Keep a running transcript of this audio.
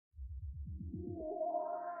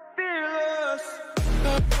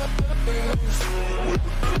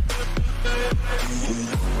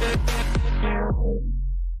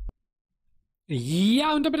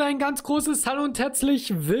Ja, und damit ein ganz großes Hallo und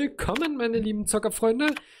herzlich willkommen, meine lieben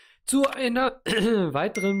Zockerfreunde, zu einer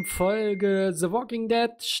weiteren Folge The Walking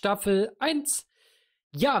Dead Staffel 1.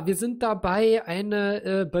 Ja, wir sind dabei,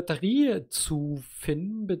 eine Batterie zu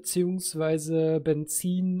finden, beziehungsweise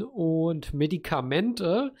Benzin und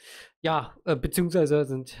Medikamente. Ja, beziehungsweise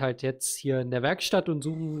sind halt jetzt hier in der Werkstatt und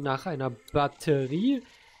suchen nach einer Batterie.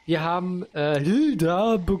 Wir haben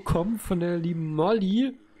Hilda bekommen von der lieben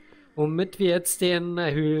Molly, womit wir jetzt den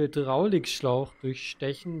Hydraulikschlauch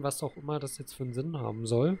durchstechen, was auch immer das jetzt für einen Sinn haben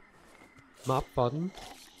soll. Mal abwarten.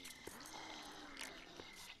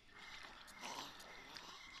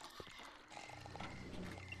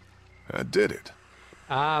 I did it.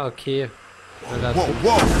 Ah, okay. Whoa,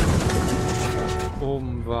 whoa!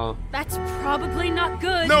 Oben war. That's probably not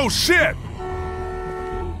good. No shit!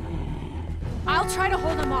 I'll try to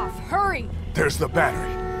hold him off. Hurry! There's the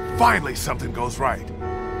battery. Finally something goes right.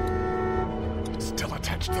 It's still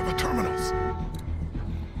attached to the terminals.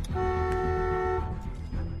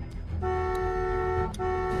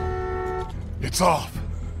 It's off.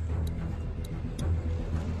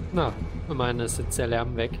 Na, meine ist jetzt der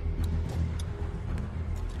Lärm weg.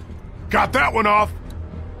 Got that one off.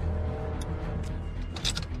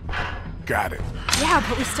 Got it. Yeah,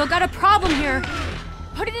 but we still got a problem here.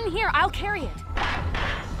 Put it in here. I'll carry it.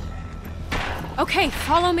 Okay,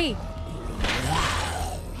 follow me.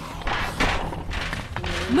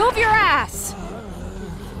 Move your ass!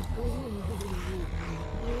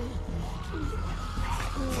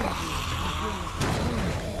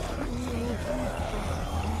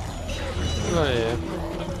 Oh, yeah.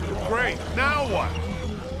 Great. Now what?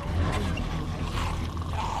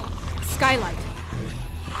 Skylight.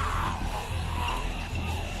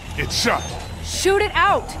 It's shut. Shoot it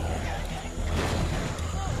out!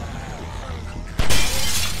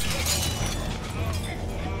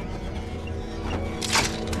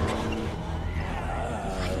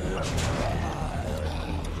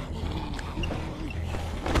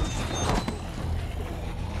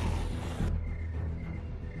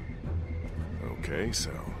 Okay,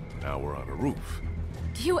 so now we're on a roof.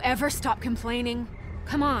 Do you ever stop complaining?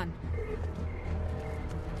 Come on.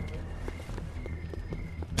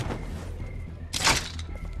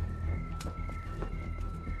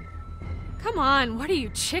 Come on, what are you,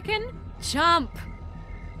 chicken? Jump!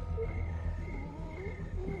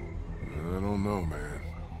 I don't know, man.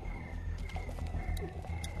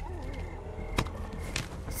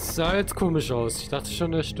 Sah jetzt komisch aus. Ich dachte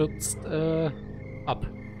schon, er stürzt ab.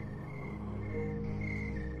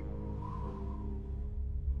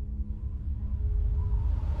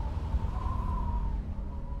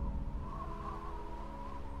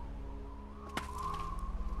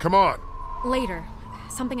 Come on. Later.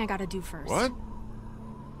 Something I gotta do first. What?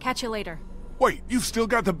 Catch you later. Wait, you've still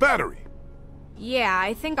got the battery. Yeah,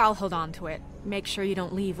 I think I'll hold on to it. Make sure you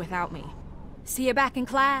don't leave without me. See you back in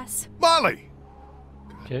class. Molly!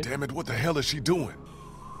 Okay. Damn it, what the hell is she doing?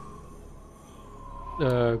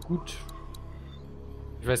 Gut.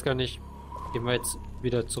 Ich weiß gar nicht. Gehen wir jetzt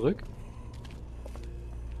wieder zurück?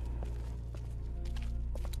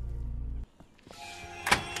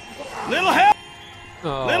 Little help!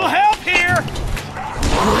 Oh. Little help here!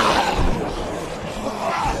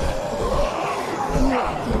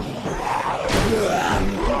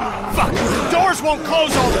 Fuck! The doors won't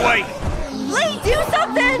close all the way! Lee, do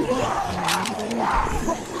something!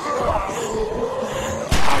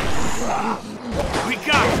 We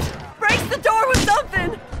got it! Brace the door with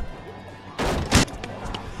something!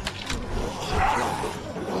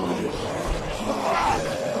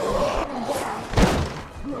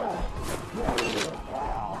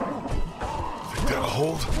 Think that'll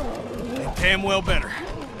hold? Damn well better.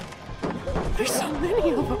 There's so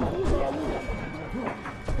many of them.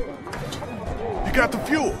 You got the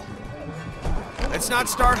fuel. Let's not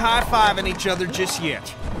start high-fiving each other just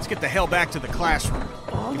yet. Let's get the hell back to the classroom.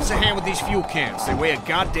 Give us a hand with these fuel cans. They weigh a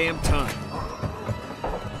goddamn ton.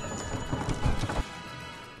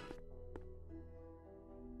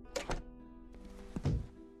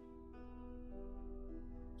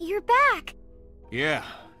 You're back! Yeah,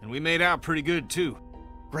 and we made out pretty good, too.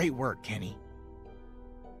 Great work, Kenny.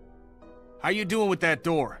 How you doing with that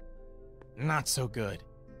door? Not so good.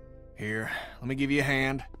 Here, let me give you a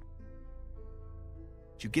hand.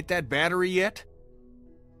 Did you get that battery yet?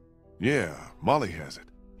 Yeah, Molly has it.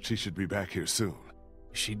 She should be back here soon.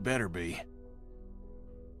 She'd better be.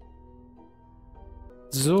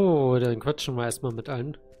 So, dann quatschen wir erstmal mit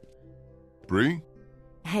allen. Bree?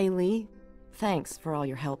 Hey, Lee. Thanks for all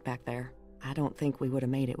your help back there. I don't think we would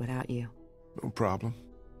have made it without you. No problem.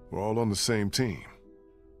 We're all on the same team.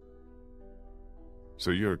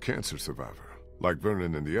 So you're a cancer survivor, like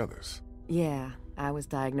Vernon and the others? Yeah, I was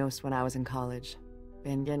diagnosed when I was in college.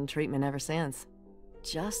 Been getting treatment ever since.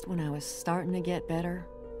 Just when I was starting to get better,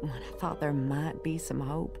 when I thought there might be some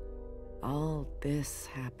hope, all this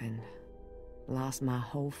happened. Lost my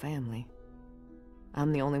whole family.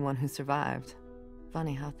 I'm the only one who survived.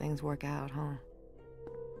 Funny how things work out, huh?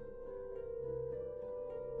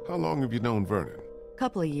 How long have you known Vernon?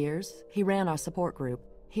 Couple of years. He ran our support group.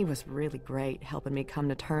 He was really great, helping me come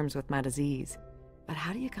to terms with my disease. But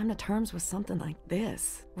how do you come to terms with something like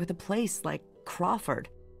this? With a place like Crawford?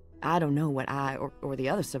 I don't know what I or the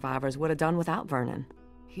other survivors would have done without Vernon.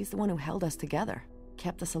 He's the one who held us together,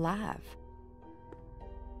 kept us alive.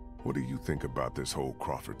 What do you think about this whole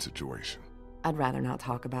Crawford situation? I'd rather not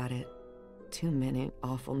talk about it. Too many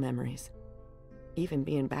awful memories. Even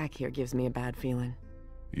being back here gives me a bad feeling.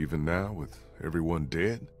 Even now, with everyone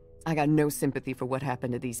dead? I got no sympathy for what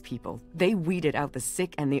happened to these people. They weeded out the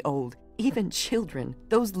sick and the old, even children,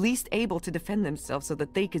 those least able to defend themselves so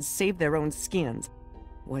that they could save their own skins.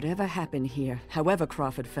 Whatever happened here, however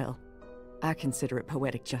Crawford fell, I consider it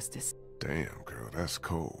poetic justice. Damn, girl, that's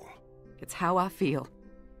cold. It's how I feel.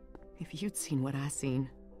 If you'd seen what I seen,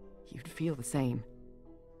 you'd feel the same.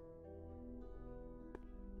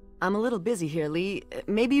 I'm a little busy here, Lee.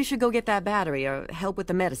 Maybe you should go get that battery or help with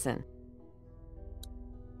the medicine.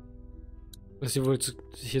 Was sie wohl sich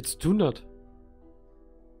jetzt tun hat?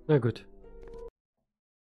 Na gut.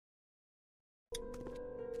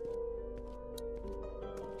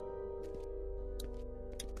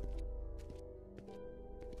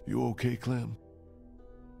 You okay, Clem?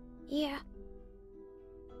 Yeah.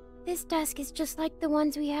 This desk is just like the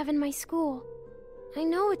ones we have in my school. I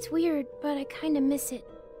know it's weird, but I kinda miss it,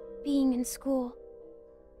 being in school.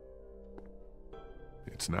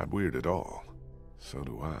 It's not weird at all. So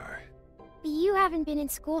do I. But you haven't been in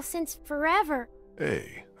school since forever.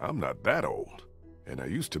 Hey, I'm not that old. And I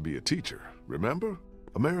used to be a teacher, remember?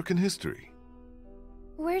 American history.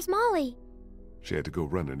 Where's Molly? She had to go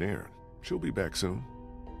run an errand. She'll be back soon.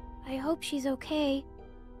 I hope she's okay.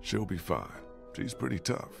 She'll be fine. She's pretty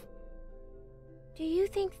tough. Do you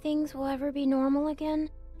think things will ever be normal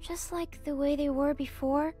again? Just like the way they were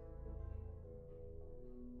before?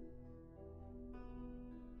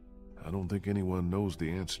 I don't think anyone knows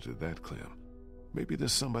the answer to that, Clem. Maybe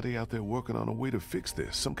there's somebody out there working on a way to fix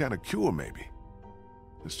this. Some kind of cure, maybe.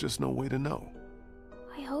 There's just no way to know.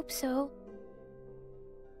 I hope so.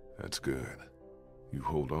 That's good. You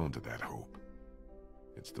hold on to that hope.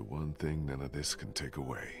 It's the one thing none of this can take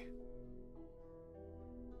away.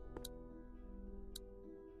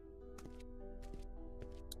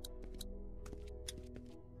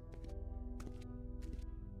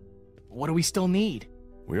 What do we still need?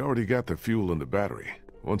 We already got the fuel and the battery.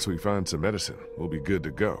 Once we find some medicine, we'll be good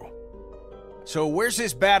to go. So where's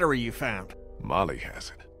this battery you found? Molly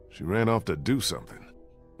has it. She ran off to do something.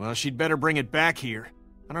 Well, she'd better bring it back here.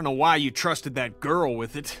 I don't know why you trusted that girl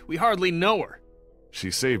with it. We hardly know her.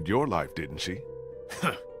 She saved your life, didn't she?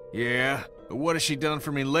 Yeah, but what has she done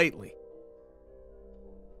for me lately?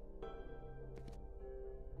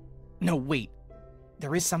 No, wait.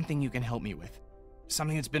 There is something you can help me with.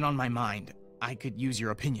 Something that's been on my mind. I could use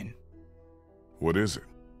your opinion. What is it?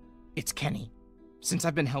 It's Kenny. Since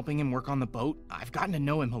I've been helping him work on the boat, I've gotten to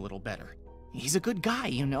know him a little better. He's a good guy,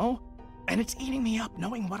 you know? And it's eating me up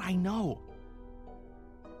knowing what I know.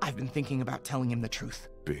 I've been thinking about telling him the truth.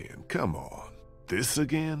 Ben, come on. This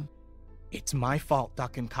again? It's my fault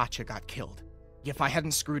Duck and Katja got killed. If I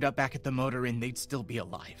hadn't screwed up back at the motor inn, they'd still be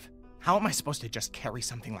alive. How am I supposed to just carry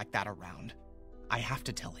something like that around? I have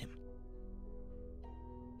to tell him.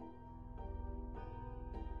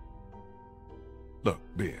 Look,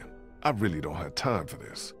 Ben, I really don't have time for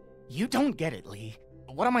this. You don't get it, Lee.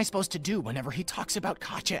 What am I supposed to do whenever he talks about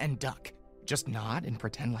Katja and Duck? Just nod and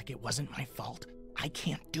pretend like it wasn't my fault? I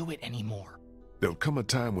can't do it anymore. There'll come a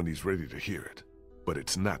time when he's ready to hear it. But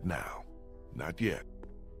it's not now. Not yet.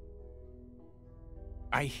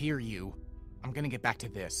 I hear you. I'm gonna get back to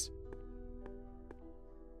this.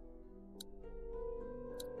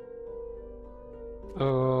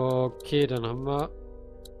 Okay, dann haben wir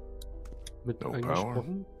mit No power,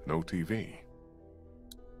 eingesprochen. no TV.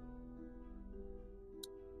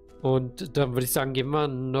 Und dann würde ich sagen, gehen wir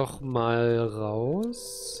noch mal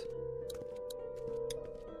raus.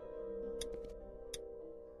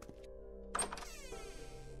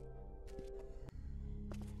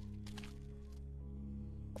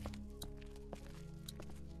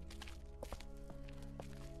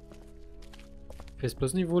 Ich weiß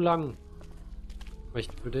bloß nicht, wo lang. Ich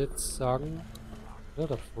würde jetzt sagen, ja,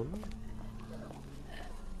 davon.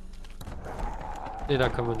 Ne, da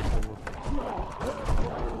können wir nicht mehr machen.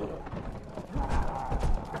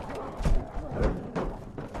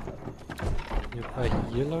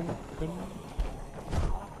 Hier lang können.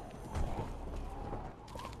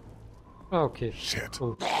 Ah, okay. Shit.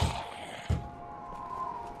 Oh.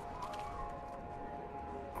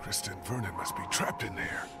 Krista and Vernon must be trapped in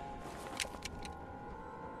there.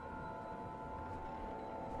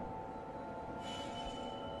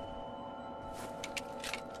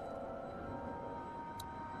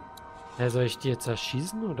 Ja, soll ich die jetzt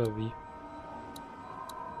erschießen oder wie?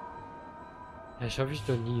 Ja, schaffe ich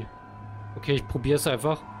doch nie. Okay, ich probiere es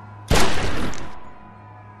einfach.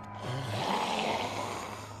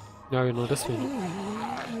 Ja, genau deswegen.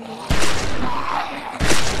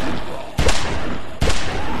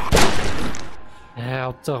 Ja,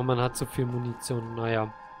 Hauptsache man hat so viel Munition.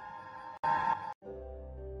 Naja.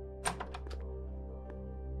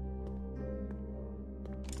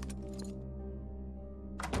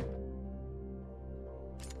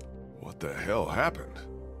 What the hell happened?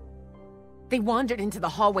 They wandered into the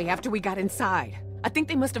hallway after we got inside. I think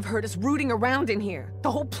they must have heard us rooting around in here.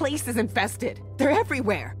 The whole place is infested. They're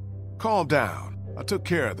everywhere. Calm down. I took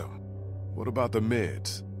care of them. What about the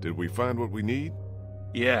meds? Did we find what we need?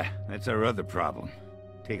 Yeah, that's our other problem.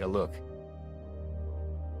 Take a look.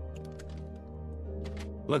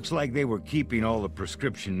 Looks like they were keeping all the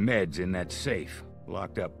prescription meds in that safe,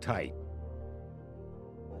 locked up tight.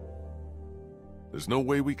 There's no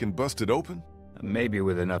way we can bust it open? Maybe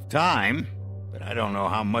with enough time, but I don't know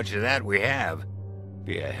how much of that we have.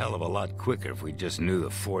 Be a hell of a lot quicker if we just knew the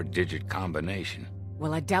 4-digit combination.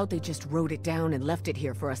 Well, I doubt they just wrote it down and left it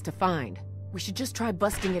here for us to find. We should just try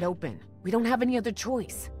busting it open. We don't have any other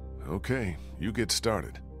choice. Okay, you get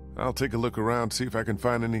started. I'll take a look around, see if I can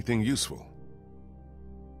find anything useful.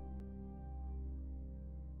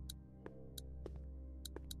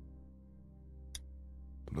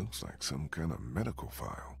 Looks like some kind of medical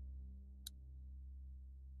file.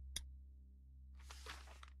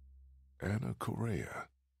 Anna Correa.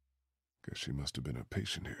 Guess she must have been a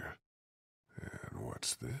patient here. And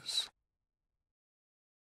what's this?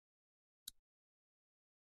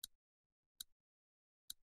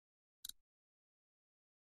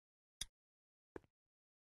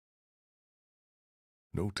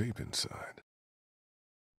 No tape inside.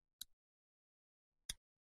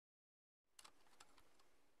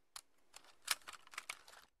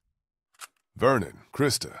 Vernon,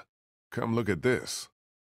 Krista, come look at this.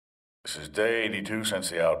 This is day 82 since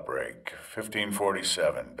the outbreak.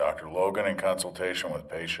 1547. Dr. Logan in consultation with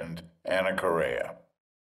patient Anna Correa.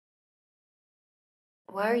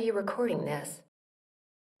 Why are you recording this?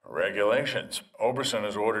 Regulations. Oberson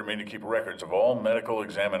has ordered me to keep records of all medical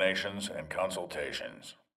examinations and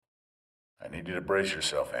consultations. I need you to brace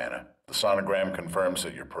yourself, Anna. The sonogram confirms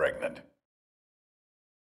that you're pregnant.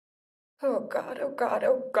 Oh God, oh God,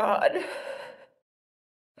 oh God.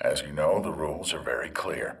 As you know, the rules are very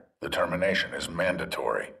clear. The termination is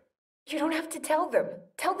mandatory. You don't have to tell them.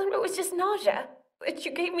 Tell them it was just nausea. But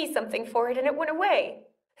you gave me something for it and it went away.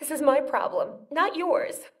 This is my problem, not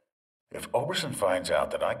yours. If Oberson finds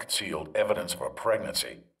out that I concealed evidence of a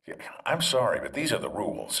pregnancy, I'm sorry, but these are the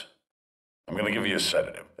rules. I'm going to give you a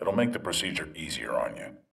sedative. It'll make the procedure easier on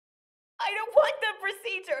you. I don't want the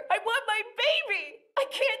procedure. I want my baby. I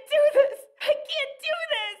can't do this. I can't do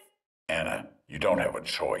this. Anna, you don't have a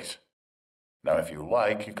choice. Now, if you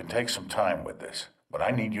like, you can take some time with this, but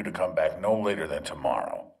I need you to come back no later than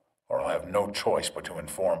tomorrow, or I'll have no choice but to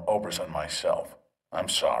inform Oberson myself. I'm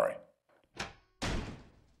sorry.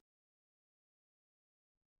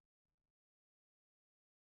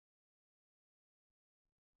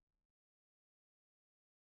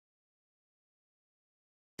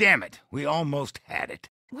 Damn it, we almost had it.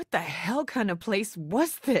 What the hell kind of place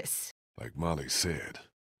was this? Like Molly said,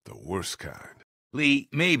 the worst kind. Lee,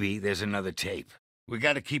 maybe there's another tape. We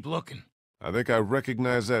gotta keep looking. I think I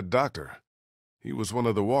recognize that doctor. He was one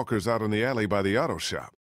of the walkers out in the alley by the auto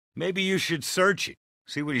shop. Maybe you should search it.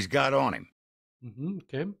 See what he's got on him.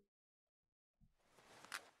 Okay.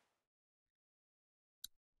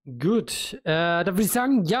 Gut, da würde ich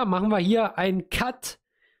sagen, ja, machen wir hier einen Cut,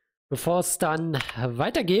 bevor es dann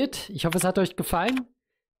weitergeht. Ich hoffe, es hat euch gefallen.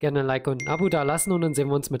 Gerne ein Like und ein Abo da lassen und dann sehen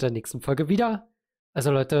wir uns mit der nächsten Folge wieder. Also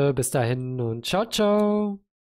Leute, bis dahin und ciao, ciao.